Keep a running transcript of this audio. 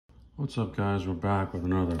What's up, guys? We're back with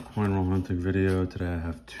another coin roll hunting video. Today I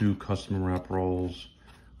have two custom wrap rolls.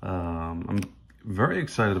 I'm very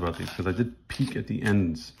excited about these because I did peek at the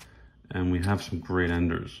ends and we have some great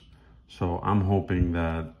enders. So I'm hoping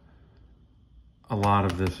that a lot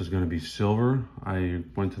of this is going to be silver. I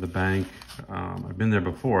went to the bank. I've been there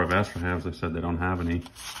before. I've asked for halves. They said they don't have any.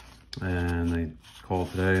 And they called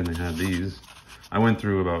today and they had these. I went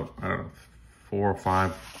through about, I don't know, 4 or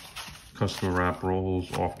 5 custom wrap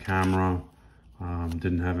rolls off camera.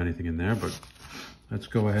 Didn't have anything in there, but let's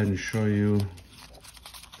go ahead and show you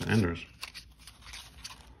the enders.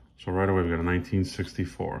 So right away we got a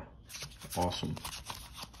 1964. Awesome.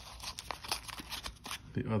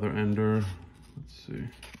 The other ender, let's see,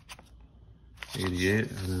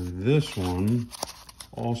 88, and then this one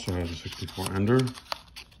also has a 64 ender.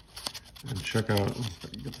 And check out, if I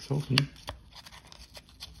can get this open.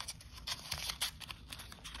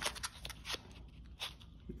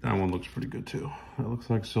 That one looks pretty good too. That looks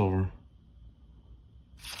like silver.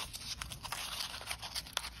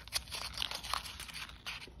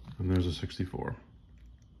 And there's a 64.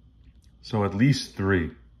 So at least 3.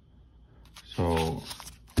 So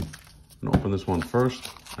I'm gonna open this one first.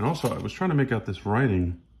 And also I was trying to make out this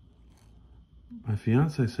writing. My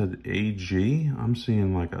fiance said AG. I'm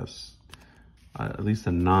seeing like at least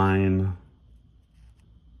a 9.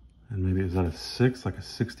 And maybe is that a 6, like a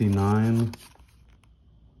 69?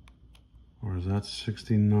 Or is that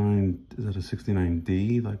 69, is that a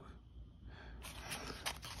 69D? Like,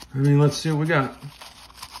 I mean, let's see what we got.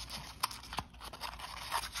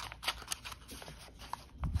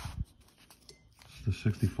 The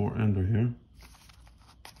 64 ender here.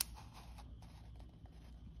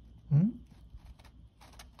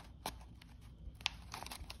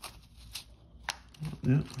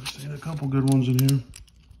 Yeah, I've seen a couple good ones in here.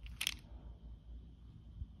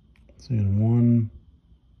 Seeing 1,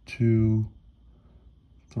 2,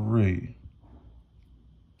 3.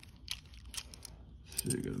 So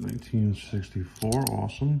you got 1964,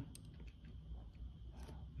 awesome.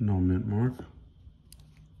 No mint mark.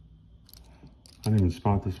 I didn't even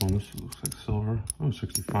spot this one. This looks like silver. Oh,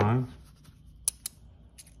 65.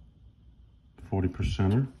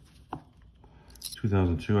 40%er.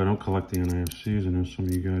 2002. I don't collect the NIFCs. I know some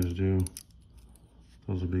of you guys do.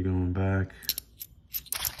 Those will be going back.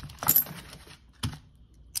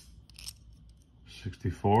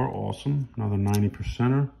 64, awesome. Another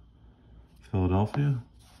 90%er, Philadelphia.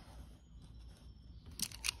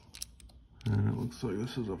 And it looks like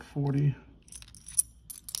this is a 40.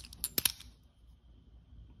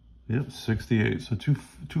 Yep, 68. So two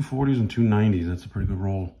 40s and 2 90s. That's a pretty good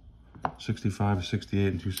roll. 65, 68,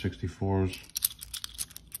 and 2 64s.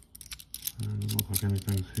 And it doesn't look like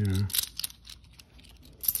anything's here.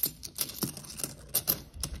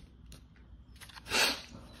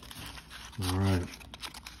 All right,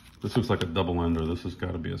 this looks like a double ender. This has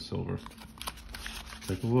got to be a silver.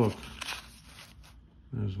 Take a look.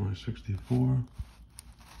 There's my 64.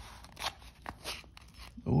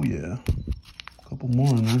 Oh yeah, a couple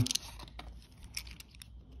more in there.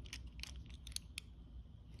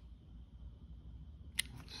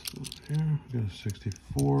 So here, we got a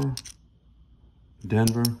 64.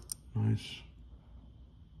 Denver, nice.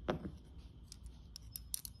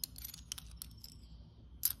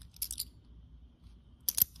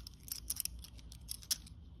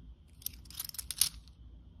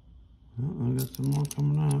 I got some more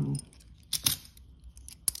coming out.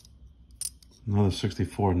 Another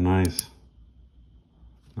 64, nice.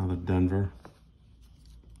 Another Denver.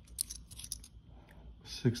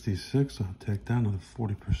 66, I'll take that, another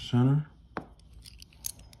 40%er.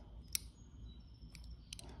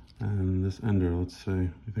 And this ender, let's see,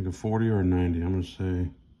 you think a 40 or a 90? I'm gonna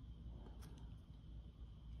say,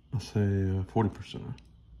 I'll say 40%er.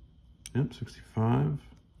 Yep, 65.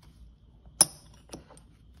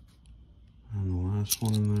 And the last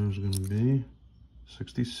one in there is going to be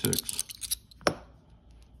 66. All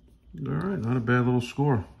right, not a bad little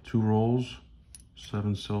score. 2 rolls,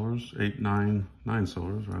 7 silvers, 9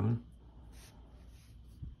 silvers, rather.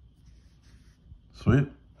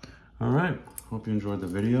 Sweet. All right, hope you enjoyed the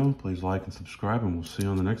video. Please like and subscribe, and we'll see you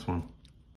on the next one.